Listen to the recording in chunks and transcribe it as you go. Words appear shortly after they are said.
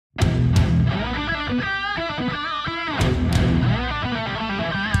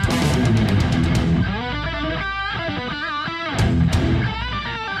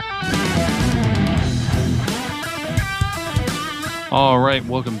All right,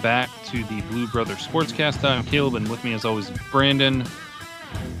 welcome back to the Blue Brother Sportscast. I'm Caleb, and with me, as always, Brandon.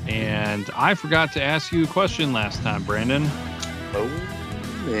 And I forgot to ask you a question last time, Brandon. Oh,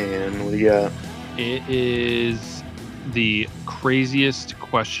 man, what do you got? It is the craziest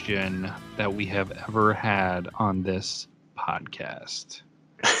question that we have ever had on this podcast.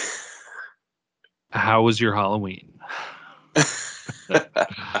 How was your Halloween? Oh,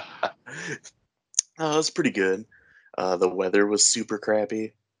 it was pretty good. The weather was super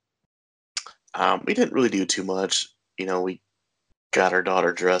crappy. We didn't really do too much. We got our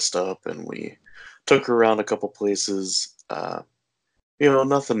daughter dressed up and we took her around a couple places.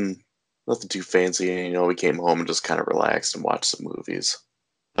 Nothing too fancy. We came home and just kind of relaxed and watched some movies.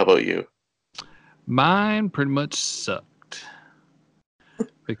 How about you? Mine pretty much sucked.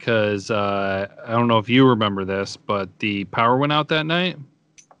 Because I don't know if you remember this, but the power went out that night.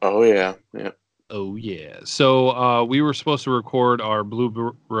 Oh, yeah. Yeah. Oh, yeah. So we were supposed to record our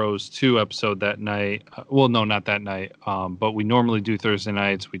Blue Rose 2 episode that night. Well, no, not that night. But we normally do Thursday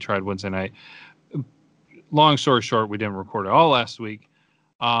nights. We tried Wednesday night. Long story short, we didn't record it all last week.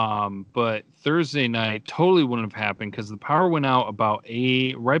 But Thursday night totally wouldn't have happened because the power went out about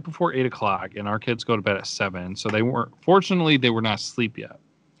right before 8 o'clock, and our kids go to bed at 7. So fortunately, they were not asleep yet.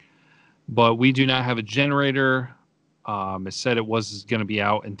 But we do not have a generator. It said it was going to be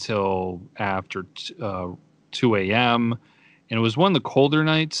out until after 2 a.m. And it was one of the colder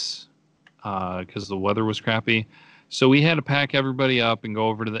nights because the weather was crappy. So we had to pack everybody up and go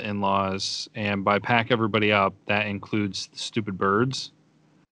over to the in-laws. And by pack everybody up, that includes the stupid birds.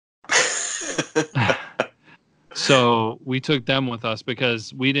 So we took them with us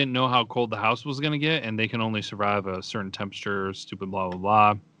because we didn't know how cold the house was going to get. And they can only survive a certain temperature, stupid blah,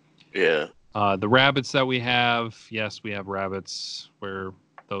 blah, blah. Yeah. The rabbits that we have, yes, we have rabbits. We're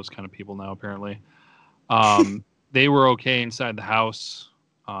those kind of people now, apparently. They were okay inside the house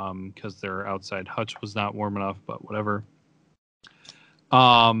because their outside hutch was not warm enough, but whatever.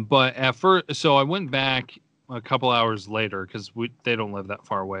 But at first, so I went back a couple hours later because they don't live that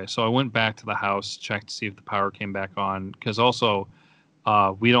far away. So I went back to the house, checked to see if the power came back on because also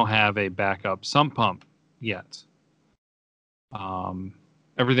we don't have a backup sump pump yet.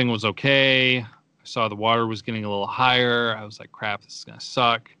 Everything was okay. I saw the water was getting a little higher. I was like, crap, this is going to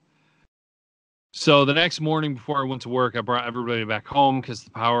suck. So the next morning before I went to work, I brought everybody back home because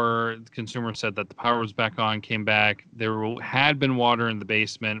the consumer said that the power was back on, came back. There had been water in the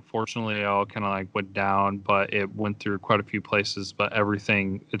basement. Fortunately, it all kind of like went down, but it went through quite a few places. But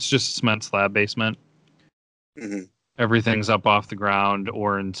it's just a cement slab basement. Mm-hmm. Everything's up off the ground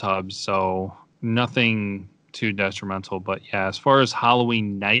or in tubs. So nothing too detrimental, but yeah, as far as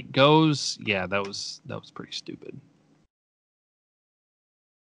Halloween night goes, yeah, that was pretty stupid.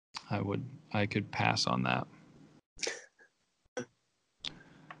 I could pass on that.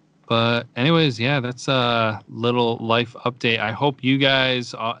 But anyways, yeah, that's a little life update. I hope you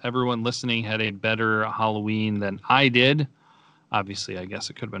guys, everyone listening, had a better Halloween than I did. Obviously, I guess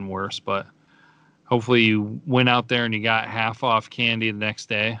it could have been worse, but hopefully you went out there and you got half off candy the next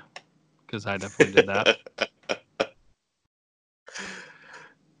day, because I definitely did that.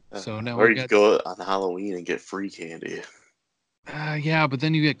 So now or you go on Halloween and get free candy. Yeah, but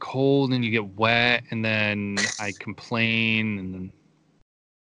then you get cold and you get wet, and then I complain, and then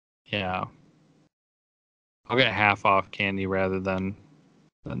yeah, I'll get half off candy rather than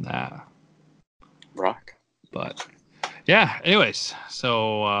that. Rock. But yeah, anyways,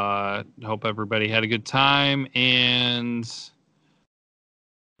 so hope everybody had a good time, and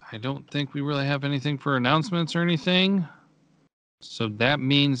I don't think we really have anything for announcements or anything. So that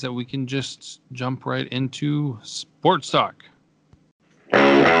means that we can just jump right into sports talk. All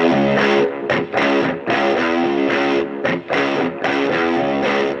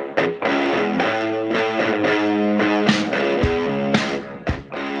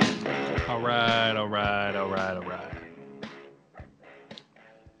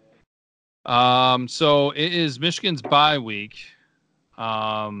right. So it is Michigan's bye week.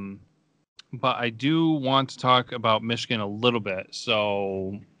 But I do want to talk about Michigan a little bit.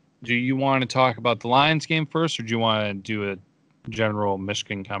 So do you want to talk about the Lions game first, or do you want to do a general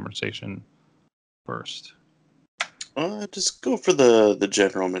Michigan conversation first? Just go for the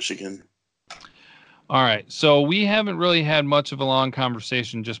general Michigan. All right. So we haven't really had much of a long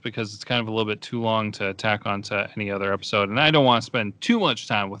conversation just because it's kind of a little bit too long to tack onto any other episode. And I don't want to spend too much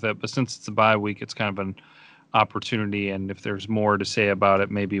time with it, but since it's a bye week, it's kind of an opportunity, and if there's more to say about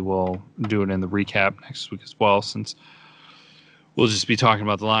it, maybe we'll do it in the recap next week as well, since we'll just be talking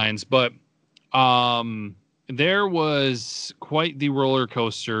about the Lions. But there was quite the roller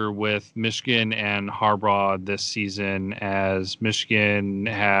coaster with Michigan and Harbaugh this season, as Michigan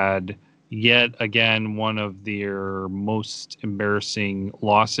had yet again one of their most embarrassing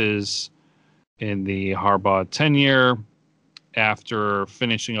losses in the Harbaugh tenure, after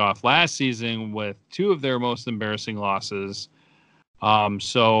finishing off last season with two of their most embarrassing losses.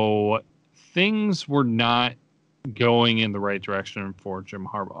 So things were not going in the right direction for Jim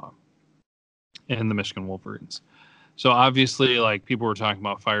Harbaugh and the Michigan Wolverines. So obviously, like, people were talking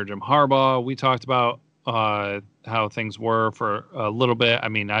about fire Jim Harbaugh. We talked about how things were for a little bit. I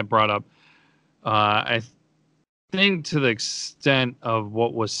mean, I brought up, I think to the extent of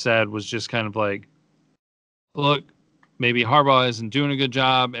what was said was just kind of like, look, maybe Harbaugh isn't doing a good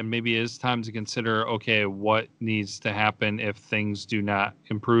job, and maybe it is time to consider, okay, what needs to happen if things do not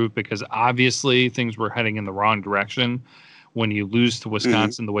improve, because obviously things were heading in the wrong direction when you lose to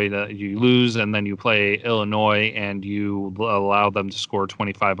Wisconsin the way that you lose, and then you play Illinois and you allow them to score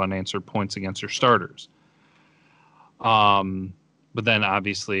 25 unanswered points against your starters. But then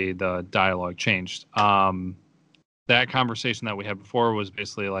obviously the dialogue changed. That conversation that we had before was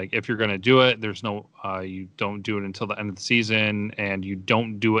basically like, if you're going to do it, there's no, you don't do it until the end of the season, and you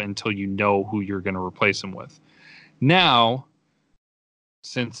don't do it until you know who you're going to replace him with. Now,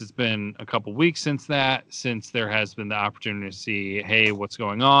 since it's been a couple weeks since there has been the opportunity to see, hey, what's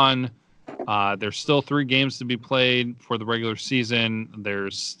going on? There's still 3 games to be played for the regular season.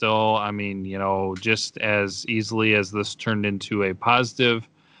 There's still, I mean, just as easily as this turned into a positive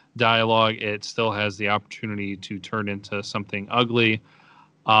dialogue, it still has the opportunity to turn into something ugly.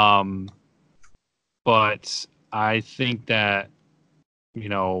 But I think that,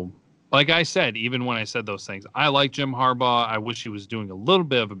 like I said, even when I said those things, I like Jim Harbaugh. I wish he was doing a little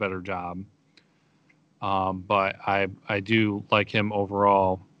bit of a better job. But I do like him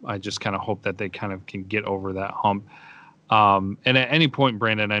overall. I just kind of hope that they kind of can get over that hump. And at any point,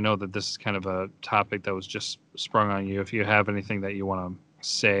 Brandon, I know that this is kind of a topic that was just sprung on you. If you have anything that you want to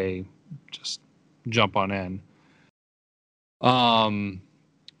say, just jump on in.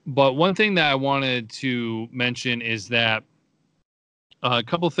 But one thing that I wanted to mention is that a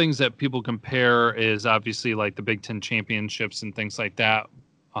couple things that people compare is obviously like the Big Ten championships and things like that,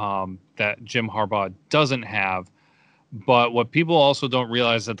 that Jim Harbaugh doesn't have. But what people also don't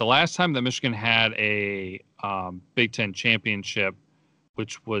realize that the last time that Michigan had a Big Ten championship,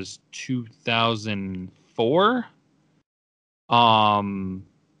 which was 2004,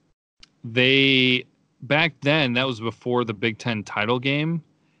 back then, that was before the Big Ten title game.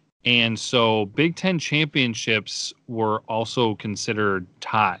 And so Big Ten championships were also considered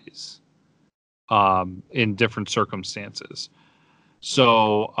ties in different circumstances.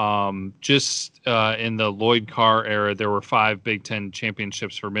 So just in the Lloyd Carr era, there were 5 Big Ten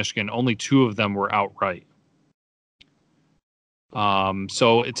championships for Michigan. Only 2 of them were outright.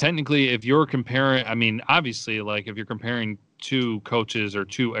 So technically, if you're comparing, I mean, obviously, like if you're comparing 2 coaches or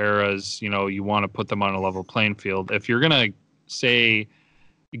 2 eras, you want to put them on a level playing field. If you're going to say,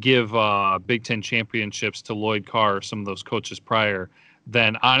 give Big Ten championships to Lloyd Carr or some of those coaches prior,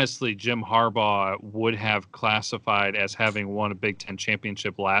 then honestly, Jim Harbaugh would have classified as having won a Big Ten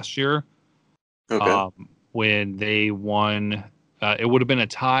championship last year. Okay. When they won, it would have been a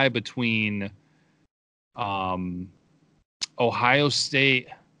tie between Ohio State,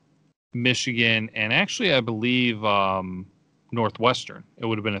 Michigan, and actually, I believe Northwestern. It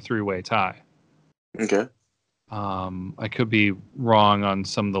would have been a 3-way tie. Okay. I could be wrong on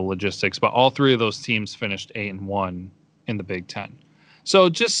some of the logistics, but all 3 of those teams finished 8-1 in the Big Ten. So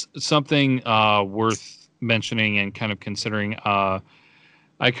just something worth mentioning and kind of considering. I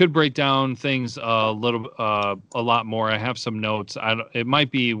could break down things a lot more. I have some notes. It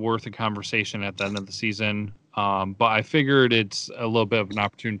might be worth a conversation at the end of the season, but I figured it's a little bit of an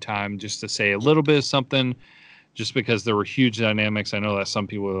opportune time just to say a little bit of something, just because there were huge dynamics. I know that some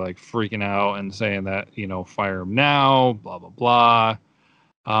people are like freaking out and saying that, fire him now, blah, blah,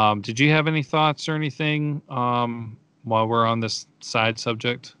 blah. Did you have any thoughts or anything while we're on this side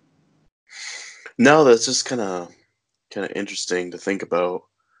subject? No, that's just kind of interesting to think about.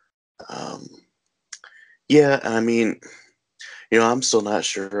 Yeah, I mean, I'm still not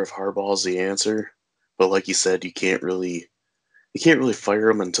sure if Harbaugh's the answer, but like you said, you can't really fire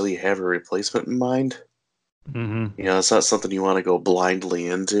him until you have a replacement in mind. Mm-hmm. It's not something you want to go blindly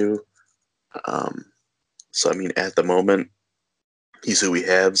into. So I mean, at the moment, he's who we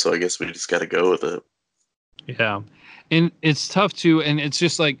have, so I guess we just got to go with it. Yeah, and it's tough too, and it's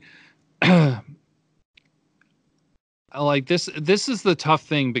just like, like this is the tough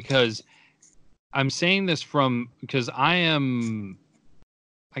thing, because I'm saying this because I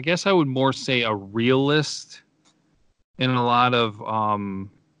guess I would more say a realist in a lot of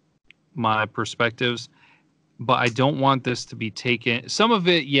my perspectives, but I don't want this to be taken. Some of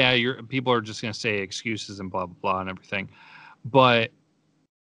it, yeah, people are just going to say excuses and blah, blah, blah and everything. But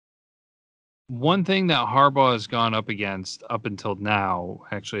one thing that Harbaugh has gone up against up until now,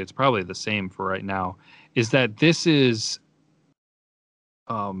 actually, it's probably the same for right now, is that this is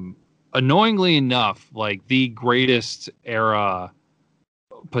annoyingly enough, like the greatest era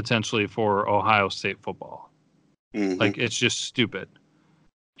potentially for Ohio State football. Mm-hmm. Like, it's just stupid.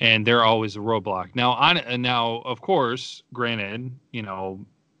 And they're always a roadblock. Now, of course, granted,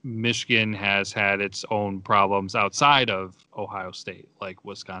 Michigan has had its own problems outside of Ohio State, like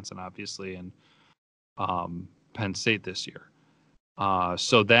Wisconsin, obviously, and Penn State this year.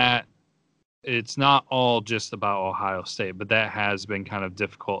 So that it's not all just about Ohio State, but that has been kind of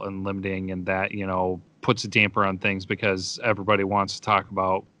difficult and limiting, and that, puts a damper on things because everybody wants to talk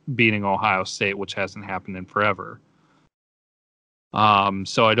about beating Ohio State, which hasn't happened in forever.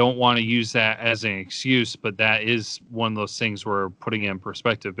 So I don't want to use that as an excuse, but that is one of those things we're putting in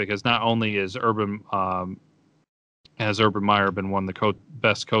perspective, because not only has Urban Meyer been one of the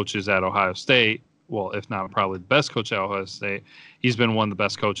best coaches at Ohio State, well, if not probably the best coach at Ohio State, he's been one of the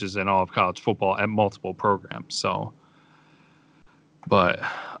best coaches in all of college football at multiple programs. So, but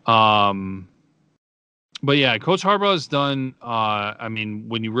yeah, Coach Harbaugh has done. I mean,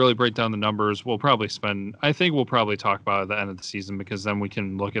 when you really break down the numbers, I think we'll probably talk about it at the end of the season, because then we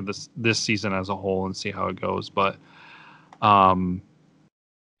can look at this season as a whole and see how it goes. But, I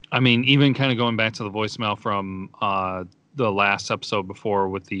mean, even kind of going back to the voicemail from the last episode before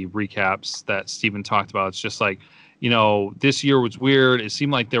with the recaps that Steven talked about, it's just like, this year was weird. It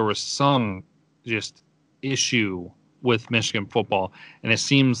seemed like there was some just issue with Michigan football, and it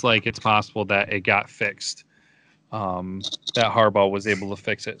seems like it's possible that it got fixed, that Harbaugh was able to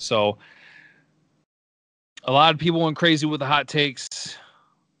fix it. So a lot of people went crazy with the hot takes,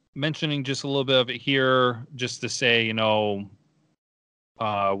 mentioning just a little bit of it here, just to say,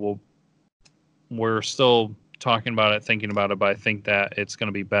 we're still talking about it, thinking about it, but I think that it's going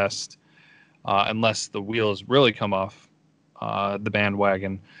to be best, unless the wheels really come off the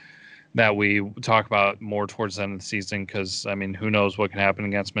bandwagon, that we talk about more towards the end of the season, because, I mean, who knows what can happen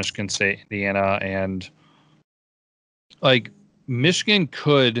against Michigan State, Indiana, and, like, Michigan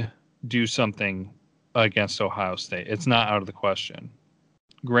could do something against Ohio State. It's not out of the question.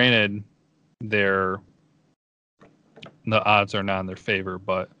 Granted, the odds are not in their favor,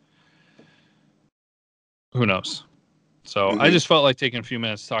 but who knows? So I just felt like taking a few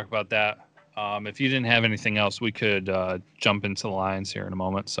minutes to talk about that. If you didn't have anything else, we could jump into the Lions here in a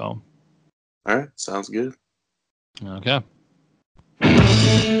moment. So. All right, sounds good. Okay.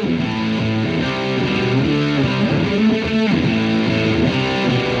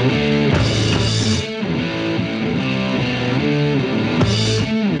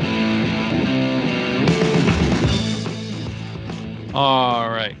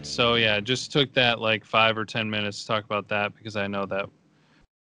 All right. So yeah, just took that like 5 or 10 minutes to talk about that, because I know that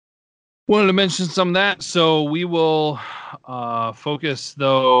wanted to mention some of that. So we will focus,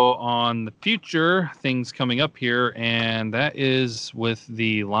 though, on the future things coming up here, and that is with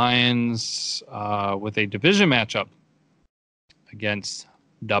the Lions with a division matchup against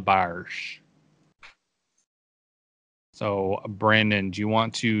the Bears. So, Brandon, do you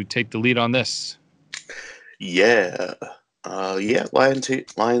want to take the lead on this? Yeah. Lions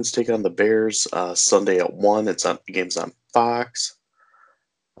take on the Bears Sunday at 1. The game's on Fox.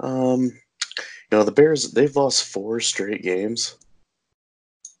 The Bears, they've lost 4 straight games.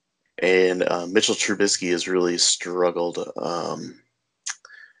 And Mitchell Trubisky has really struggled. I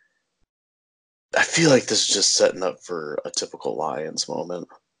feel like this is just setting up for a typical Lions moment.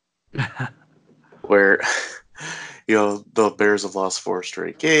 Where, the Bears have lost 4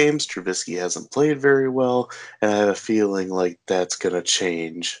 straight games. Trubisky hasn't played very well. And I have a feeling like that's going to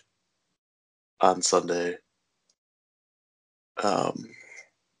change on Sunday.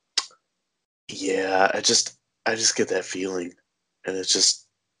 Yeah, I just get that feeling. And it's just,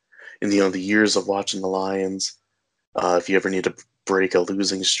 in the years of watching the Lions, if you ever need to break a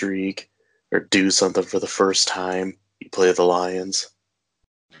losing streak or do something for the first time, you play the Lions.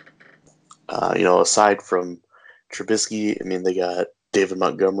 Aside from Trubisky, I mean, they got David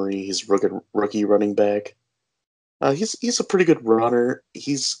Montgomery. He's rookie running back. He's a pretty good runner.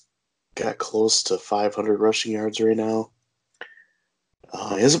 He's got close to 500 rushing yards right now.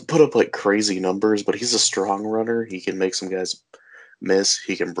 He hasn't put up like crazy numbers, but he's a strong runner. He can make some guys miss.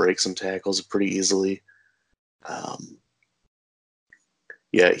 He can break some tackles pretty easily.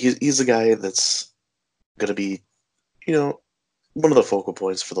 Yeah, he's a guy that's going to be, one of the focal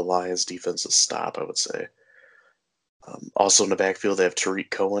points for the Lions defense's stop, I would say. Also in the backfield, they have Tariq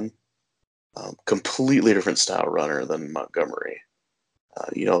Cohen, completely different style runner than Montgomery.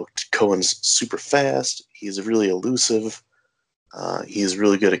 Cohen's super fast. He's really elusive. He's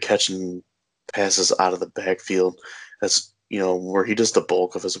really good at catching passes out of the backfield. That's where he does the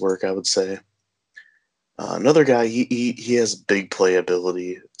bulk of his work, I would say. Another guy, he has big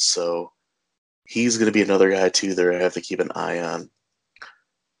playability, so he's going to be another guy too that I have to keep an eye on.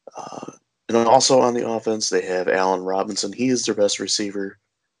 And also on the offense, they have Allen Robinson. He is their best receiver.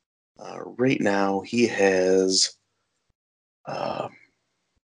 Right now, he has uh,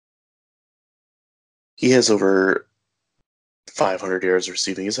 over 500 yards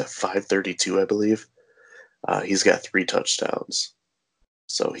receiving. He's at 532, I believe. He's got 3 touchdowns.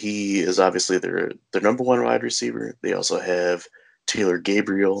 So he is obviously their number one wide receiver. They also have Taylor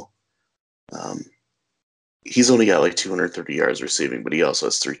Gabriel. He's only got like 230 yards receiving, but he also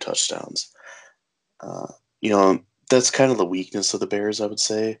has 3 touchdowns. That's kind of the weakness of the Bears, I would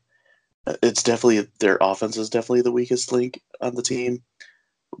say. It's definitely their offense is definitely the weakest link on the team,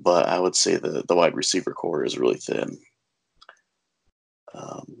 but I would say the wide receiver core is really thin.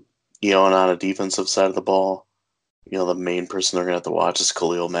 And on a defensive side of the ball, the main person they're going to have to watch is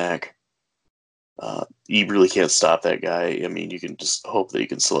Khalil Mack. You really can't stop that guy. I mean, you can just hope that you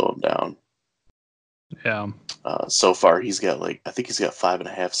can slow him down. Yeah. So far, I think he's got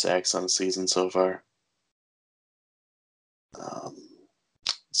 5.5 sacks on the season so far.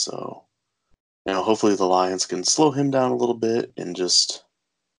 So, hopefully the Lions can slow him down a little bit and just,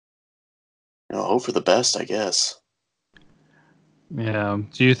 hope for the best, I guess. Yeah.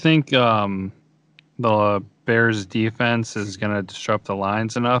 Do you think the Bears defense is going to disrupt the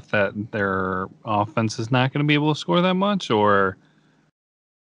Lions enough that their offense is not going to be able to score that much, or?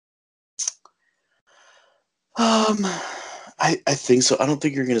 I think so. I don't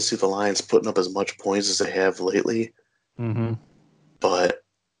think you're going to see the Lions putting up as much points as they have lately. Mm-hmm. But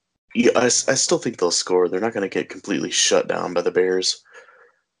I still think they'll score. They're not going to get completely shut down by the Bears.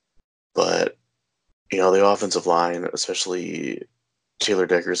 But, the offensive line, especially Taylor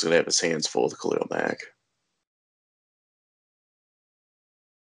Decker, is going to have his hands full with Khalil Mack.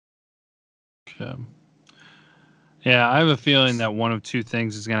 Okay. Yeah, I have a feeling that one of two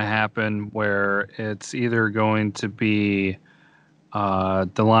things is going to happen, where it's either going to be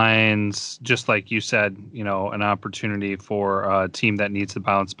the Lions, just like you said, an opportunity for a team that needs to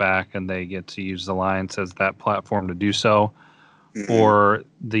bounce back, and they get to use the Lions as that platform to do so. Mm-hmm. Or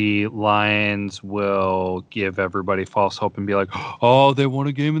the Lions will give everybody false hope and be like, oh, they won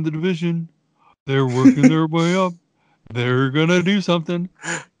a game in the division. They're working their way up. They're going to do something.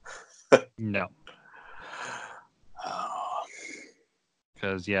 No.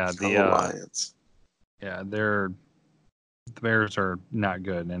 Because, the Lions. Yeah, the Bears are not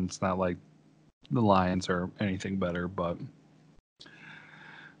good, and it's not like the Lions are anything better, but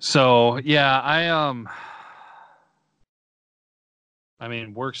so yeah, I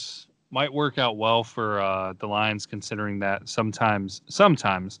mean, might work out well for the Lions, considering that sometimes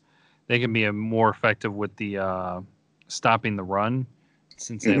they can be more effective with the stopping the run,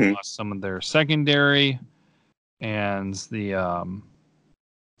 since they Mm-hmm. lost some of their secondary, and the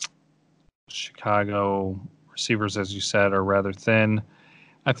Chicago receivers, as you said, are rather thin.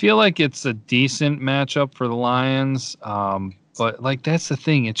 I feel like it's a decent matchup for the Lions, but like that's the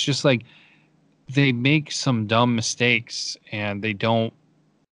thing. It's just like they make some dumb mistakes and they don't.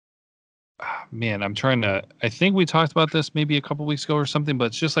 Man, I think we talked about this maybe a couple weeks ago or something, but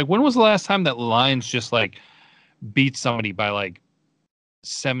it's just like, when was the last time that Lions just like beat somebody by like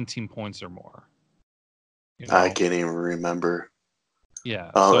 17 points or more? I can't even remember.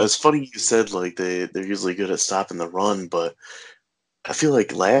 Yeah. It's funny you said like they're usually good at stopping the run, but I feel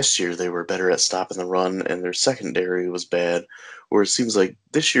like last year they were better at stopping the run and their secondary was bad. Where it seems like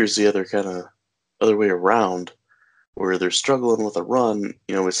this year's the other way around, where they're struggling with a run.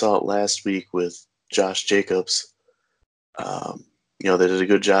 We saw it last week with Josh Jacobs. They did a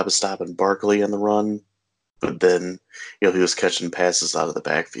good job of stopping Barkley on the run, but then he was catching passes out of the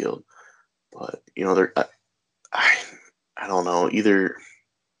backfield. But they're I don't know, either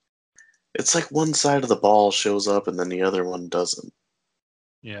it's like one side of the ball shows up and then the other one doesn't.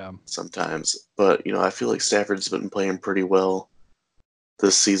 Yeah. Sometimes. But, I feel like Stafford's been playing pretty well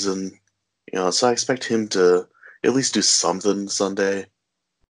this season. So I expect him to at least do something Sunday.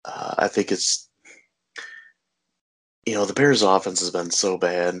 I think it's, the Bears' offense has been so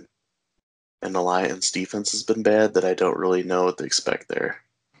bad and the Lions' defense has been bad that I don't really know what to expect there.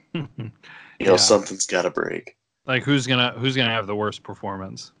 Yeah. Something's got to break. Like who's gonna have the worst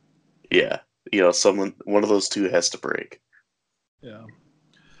performance? Yeah. One of those two has to break. Yeah.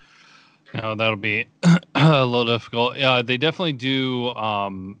 No, that'll be a little difficult. Yeah, they definitely do.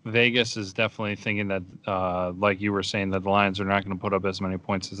 Vegas is definitely thinking that, like you were saying, that the Lions are not going to put up as many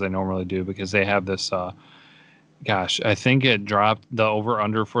points as they normally do because they have this. Gosh, I think it dropped the over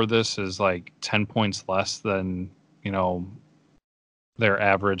under for this is like 10 points less than you know their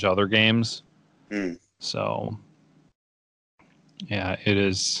average other games. Mm. So, yeah, it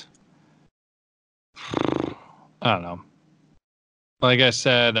is. I don't know. Like I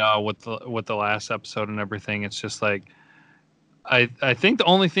said with the last episode and everything, it's just like I think the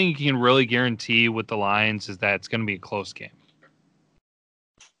only thing you can really guarantee with the Lions is that it's going to be a close game.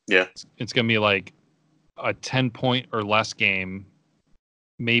 Yeah, It's going to be like a 10-point or less game,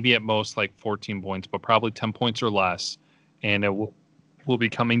 maybe at most like 14 points, but probably 10 points or less, and it will be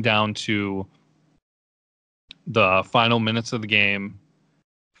coming down to the final minutes of the game,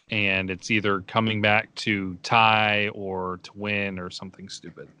 and it's either coming back to tie or to win or something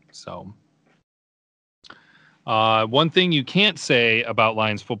stupid. So, one thing you can't say about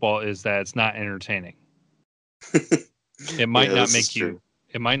Lions football is that it's not entertaining. It might yeah, not this is make true. you.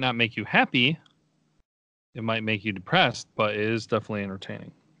 It might not make you happy. It might make you depressed, but it is definitely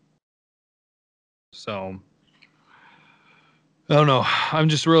entertaining. So, I don't know. I'm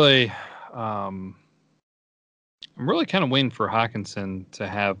just really, I'm really kind of waiting for Hawkinson to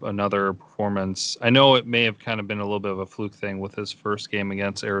have another performance. I know it may have kind of been a little bit of a fluke thing with his first game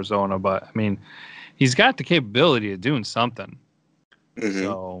against Arizona, but I mean, he's got the capability of doing something. Hmm.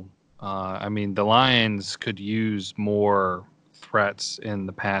 So, I mean, the Lions could use more threats in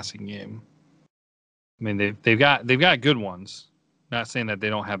the passing game. I mean, they've got good ones. Not saying that they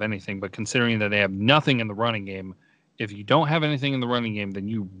don't have anything, but considering that they have nothing in the running game, if you don't have anything in the running game, then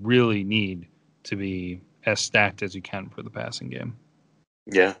you really need to be as stacked as you can for the passing game.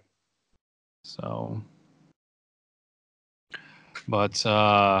 Yeah. So, but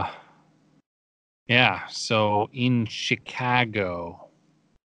yeah. So in Chicago,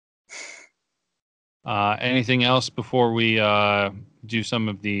 anything else before we do some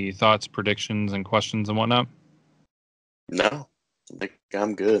of the thoughts, predictions, and questions and whatnot? No, I think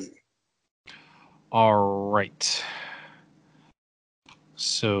I'm good. All right.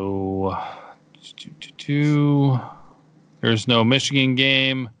 So, there's no Michigan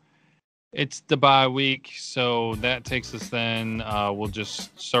game. It's the bye week, so that takes us then. We'll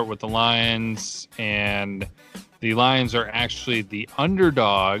just start with the Lions, and the Lions are actually the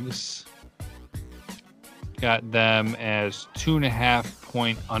underdogs. Got them as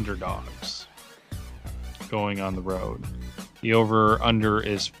 2.5-point underdogs going on the road. The over/under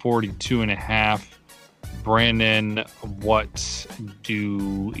is 42.5. Brandon, what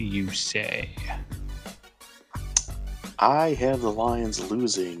do you say? I have the Lions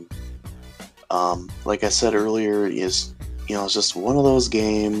losing. Like I said earlier, it's just one of those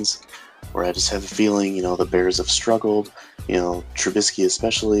games where I just have a feeling, the Bears have struggled, Trubisky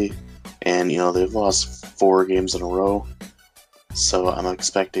especially, and, they've lost 4 games in a row. So I'm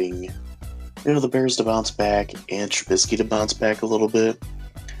expecting, the Bears to bounce back and Trubisky to bounce back a little bit.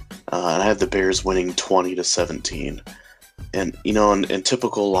 And I have the Bears winning 20-17. And, in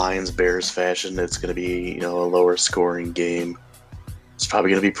typical Lions-Bears fashion, it's going to be, a lower scoring game. It's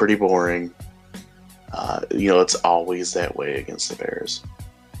probably going to be pretty boring. It's always that way against the Bears.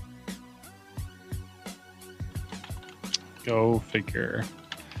 Go figure.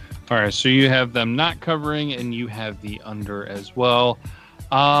 All right, so you have them not covering, and you have the under as well.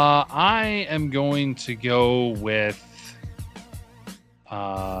 I am going to go with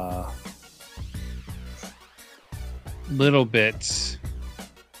little bit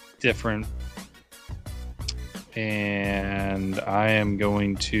different, and I am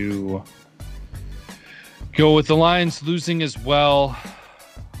going to go with the Lions losing as well.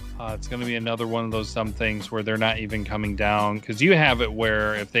 It's going to be another one of those dumb things where they're not even coming down, because you have it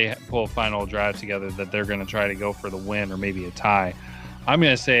where if they pull a final drive together that they're going to try to go for the win or maybe a tie. I'm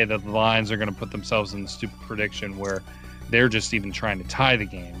going to say that the Lions are going to put themselves in the stupid prediction where they're just even trying to tie the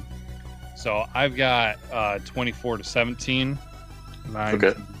game. So I've got 24-17.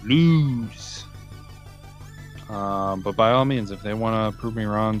 Lions lose. But by all means, if they want to prove me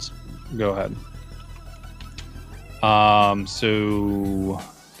wrong, go ahead. So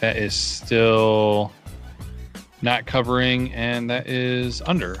that is still not covering, and that is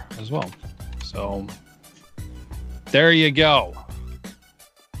under as well. So there you go.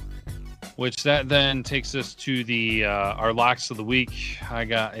 Which that then takes us to the our locks of the week. I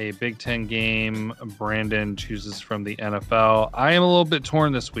got a Big Ten game. Brandon chooses from the NFL. I am a little bit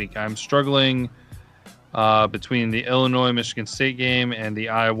torn this week. I'm struggling between the Illinois-Michigan State game and the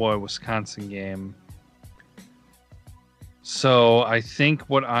Iowa-Wisconsin game. So I think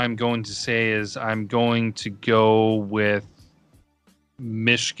what I'm going to say is I'm going to go with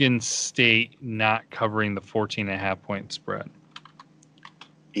Michigan State not covering the 14.5-point spread.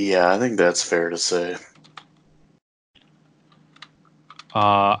 Yeah, I think that's fair to say.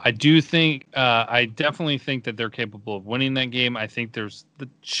 I definitely think that they're capable of winning that game. I think there's the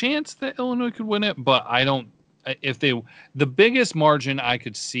chance that Illinois could win it, but I don't. The biggest margin I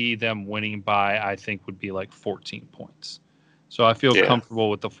could see them winning by, I think, would be like 14 points. So I feel comfortable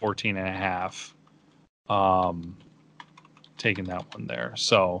with the 14.5, taking that one there.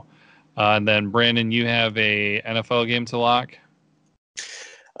 So, and then Brandon, you have a NFL game to lock.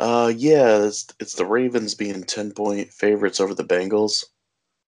 Yeah, it's the Ravens being 10-point favorites over the Bengals.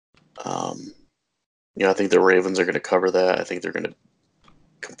 I think the Ravens are going to cover that. I think they're going to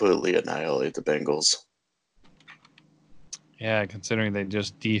completely annihilate the Bengals. Yeah, considering they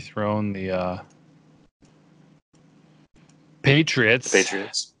just dethroned the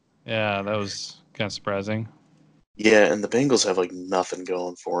Patriots. Yeah, that was kind of surprising. Yeah, and the Bengals have like nothing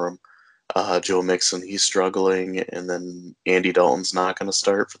going for them. Joe Mixon, he's struggling, and then Andy Dalton's not going to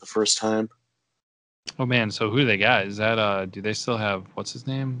start for the first time. Oh man, so who do they got? Is that do they still have what's his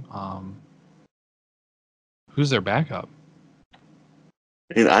name? Who's their backup? I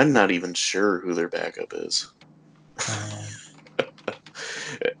mean, I'm not even sure who their backup is.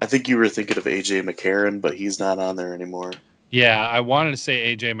 I think you were thinking of AJ McCarron, but he's not on there anymore. Yeah, I wanted to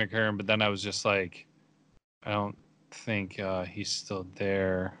say AJ McCarron, but then I was just like, I don't think he's still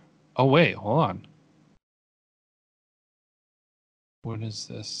there. Oh wait, hold on. What is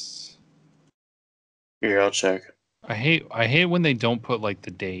this? Here, I'll check. I hate when they don't put like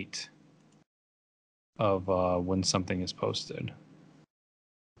the date of when something is posted.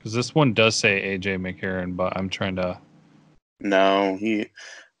 Because this one does say AJ McCarron, but I'm trying to. No,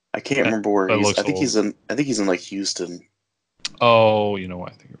 I can't remember where that he's. looks I think old. he's in like Houston. Oh, you know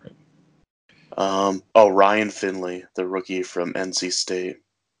what? I think you're right. Ryan Finley, the rookie from NC State.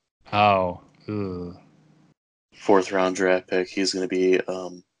 Oh, ugh. 4th round draft pick. He's gonna be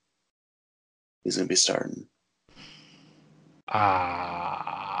starting.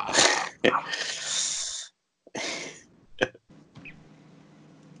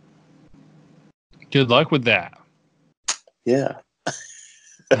 Good luck with that. Yeah.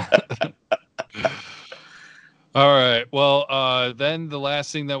 All right. Well, then the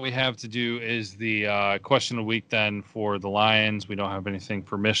last thing that we have to do is the question of the week. Then for the Lions, we don't have anything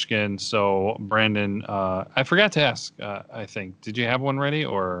for Michigan. So Brandon, I forgot to ask. I think did you have one ready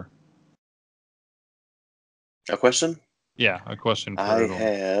or a question? Yeah, a question. I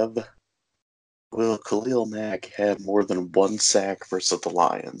have. Will Khalil Mack have more than one sack versus the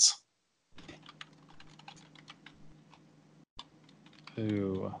Lions?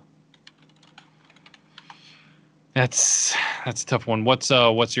 Ooh. That's a tough one. What's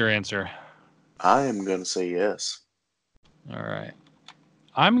your answer? I am going to say yes. All right.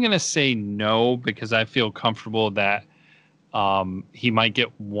 I'm going to say no because I feel comfortable that he might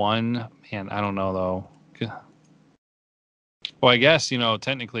get one. Man, I don't know though. Well, I guess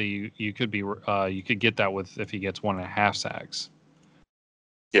technically you could be you could get that with if he gets 1.5 sacks.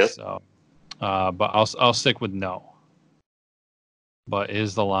 Yes. So, but I'll stick with no. But it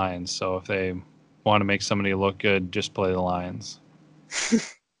is the Lions, so if they want to make somebody look good, just play the Lions.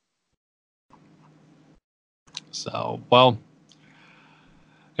 So, well,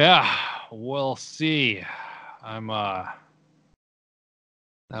 yeah, we'll see. That'll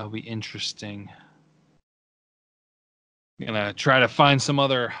be interesting. I'm gonna try to find some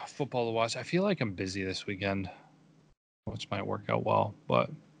other football to watch. I feel like I'm busy this weekend, which might work out well.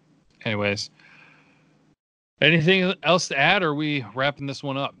 But, anyways, anything else to add? Or are we wrapping this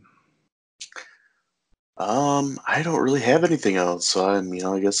one up? I don't really have anything else, so I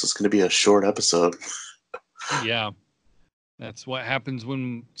guess it's going to be a short episode. Yeah, that's what happens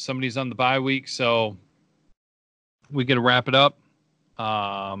when somebody's on the bye week. So we get to wrap it up.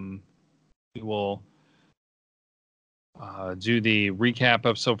 We will do the recap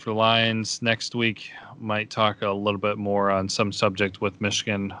episode for the Lions next week. Might talk a little bit more on some subject with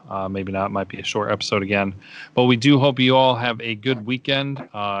Michigan. Maybe not. Might be a short episode again. But we do hope you all have a good weekend.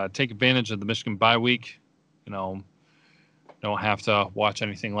 Take advantage of the Michigan bye week. Don't have to watch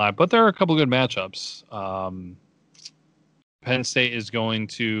anything live. But there are a couple good matchups. Penn State is going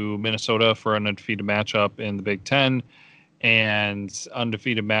to Minnesota for an undefeated matchup in the Big Ten, and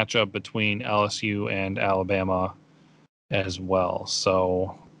undefeated matchup between LSU and Alabama as well.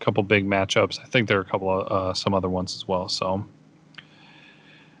 So a couple big matchups. I think there are a couple of some other ones as well. So,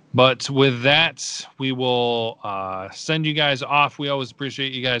 but with that, we will send you guys off. We always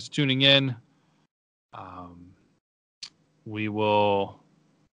appreciate you guys tuning in. we will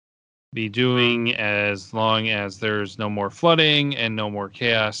be doing as long as there's no more flooding and no more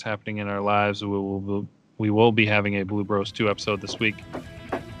chaos happening in our lives. We will be having a Blue Bros 2 episode this week.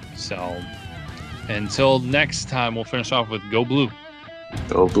 So until next time, we'll finish off with Go Blue.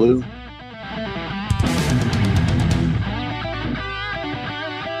 Go Blue.